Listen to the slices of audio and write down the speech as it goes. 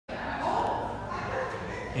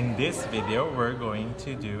In this video, we're going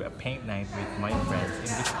to do a paint night with my friends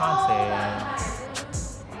in Wisconsin.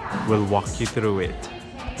 We'll walk you through it.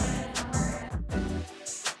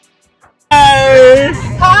 Hi!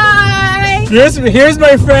 Hi! Here's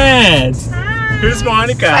my friends. Hi! Here's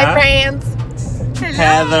Monica. Hi, friends.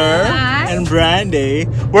 Heather. Hi. And Brandy.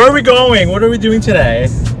 Where are we going? What are we doing today?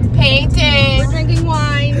 Painting. We're drinking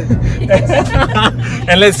wine.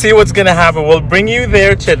 And let's see what's gonna happen. We'll bring you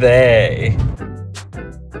there today.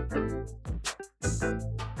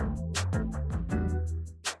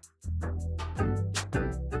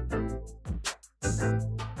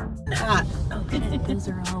 Hot. Okay, those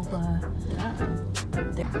are all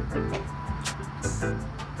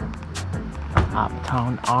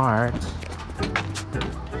Uptown Art.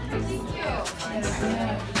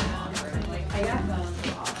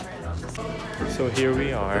 So here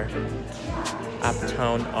we are,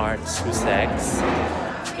 Uptown Art Sussex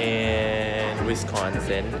in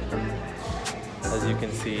Wisconsin. As you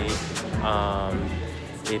can see,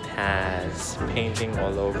 it has painting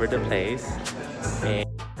all over the place. And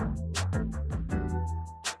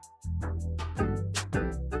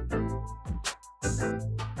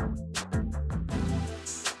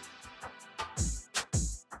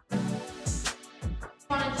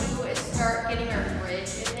start getting our bridge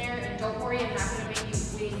in there, and don't worry, I'm not going to make you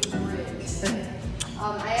wait the bridge.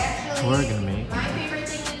 We're gonna make my favorite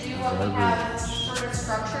thing to do when we have sort of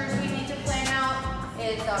structures we need to plan out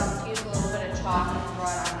is use a little bit of chalk and draw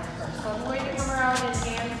it on there first. So I'm going to come around and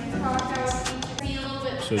hand some chalk out each to be a little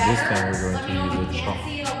bit so better. this time we're going to use the chalk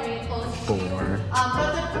for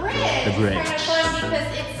but the bridge is kind of fun because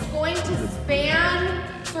it's going to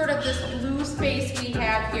span sort of this blue space we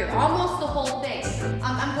have here, almost the whole thing.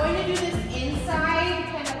 I'm going to do this inside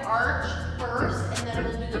kind of arch first, and then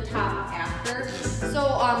we'll do the top after. So,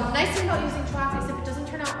 nice thing about using chalk is if it doesn't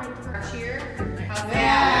turn out right for here.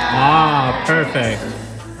 Ah, perfect.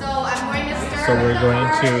 So I'm going to start. So we're going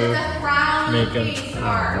to make an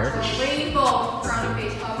arch. arch. Rainbow frowny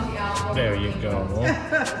face comes out. There you go.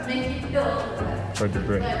 Make you feel a little bit. For the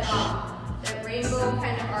bridge. That rainbow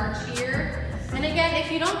kind of arch here. And again, if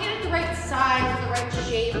you don't get it the right size or the right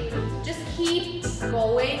shape, just keep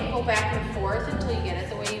going, go back and forth until you get it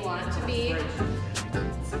the way you want it to be.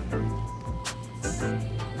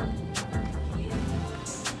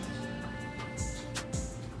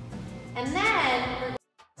 And then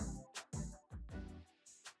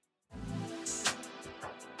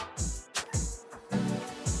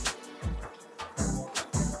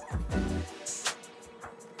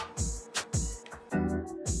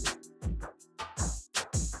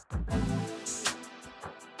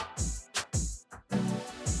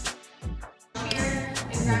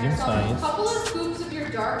medium size. a couple of scoops of your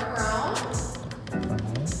dark brown.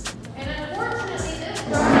 And unfortunately, this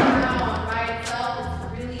dark brown by itself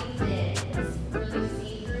is really thin. It's really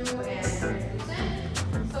see-through and translucent.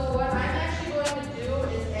 So what I'm actually going to do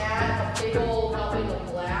is add a big old helping of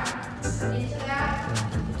black into that.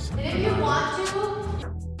 And if you want to,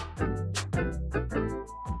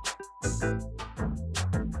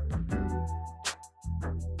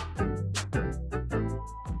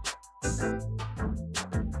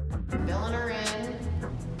 filling her in.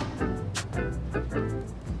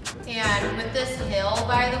 And with this hill,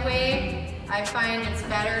 by the way, I find it's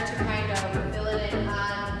better to kind of fill it in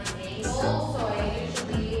on an angle. So I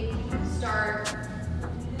usually start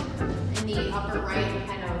in the upper right and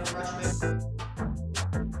kind of brush my...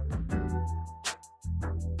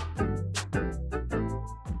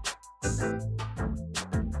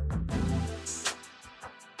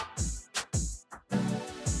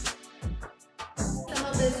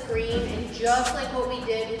 this green, and just like what we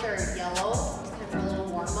did with our yellow, just kind of a little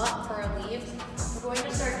warm up for our leaves, we're going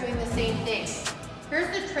to start doing the same thing.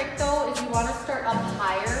 Here's the trick though, is you want to start up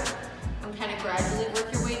higher and kind of gradually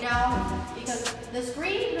work your way down, because this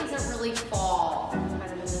green doesn't really fall kind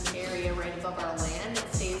of in this area right above our land.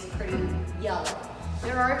 It stays pretty yellow.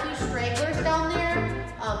 There are a few stragglers down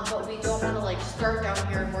there, but we don't want to like start down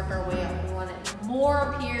here and work our way up. We want it more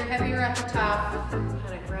up here, heavier at the top,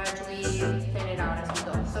 kind of gradually thin it out as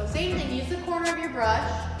we go. So same thing, use the corner of your brush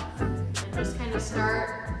and just kind of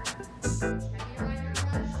start heavier on your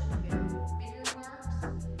brush, get bigger marks.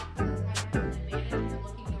 That's kind of an advantage if you're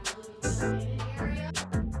looking to really fill in an area.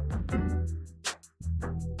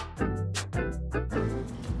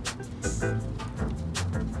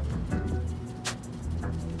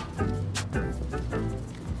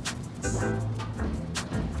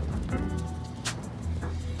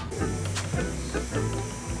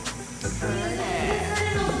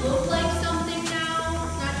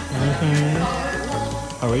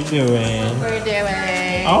 How are we doing? We're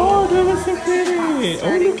doing. Oh, that was so pretty. it. Oh,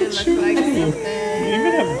 starting look to at look you. like You something.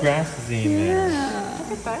 even have grasses in there. Yeah.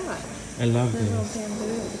 Look at that. I love Little this.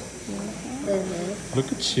 bamboo.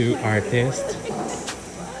 Look at you, artist.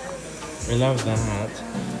 I love that.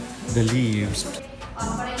 The leaves. But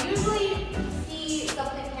I usually see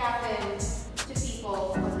something happen to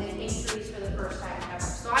people when they paint trees for the first time ever.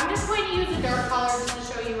 So I'm just going to use the dark colors to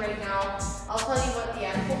show you right now. I'll tell you what the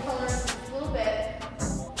actual color is in a little bit.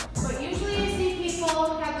 But usually I see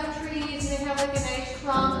people have their trees and they have like a nice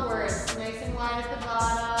trunk where it's nice and wide at the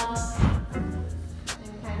bottom.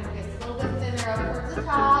 And kind of gets a little bit thinner up towards the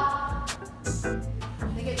top.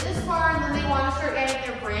 They get this far and then they want to start adding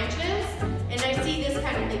their branches. And I see this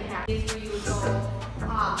kind of thing happen. Where you would go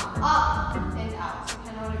up and out. So you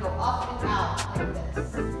kind of want to go up and out like this.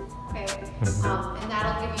 Okay? And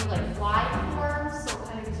that'll give you like fly forms. So it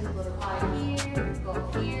kind of gives you a butterfly here, go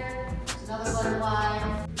up here, there's another butterfly,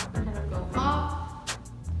 kind of go up.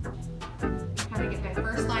 Kind of get my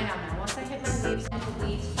first line on there. Once I hit my leaves into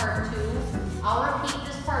leaves part 2, I'll repeat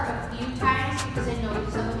this part a few times because I know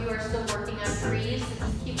some of you are still working on trees. So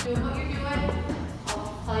just keep doing what you're doing.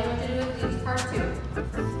 I'll tell you what to do with leaves part 2.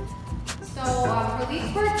 So for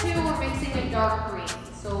leaves part 2, we're mixing a dark green.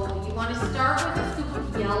 So you want to start with a scoop of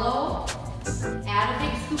yellow, add a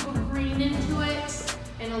big scoop of green into it,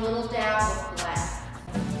 and a little dab of black.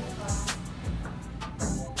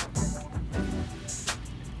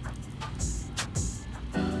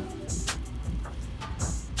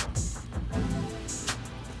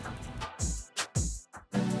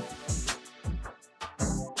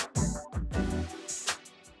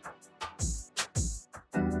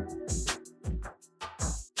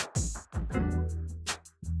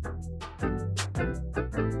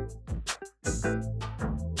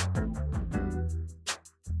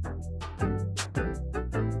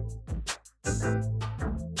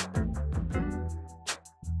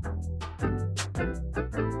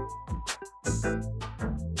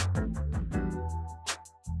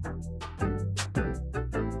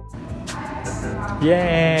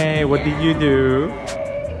 Yay! What did you do?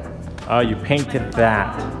 Oh, you painted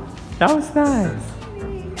that. That was nice.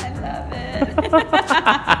 I love it.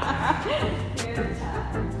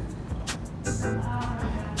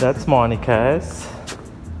 That's Monica's,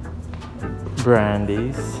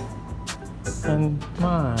 Brandy's, and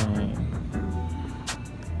mine.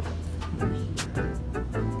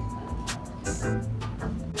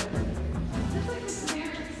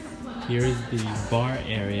 Here is the bar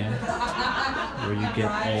area where you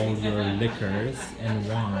get all your liquors and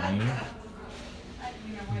wine.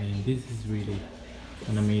 And this is really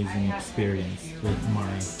an amazing experience with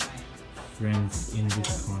my friends in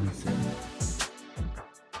Wisconsin.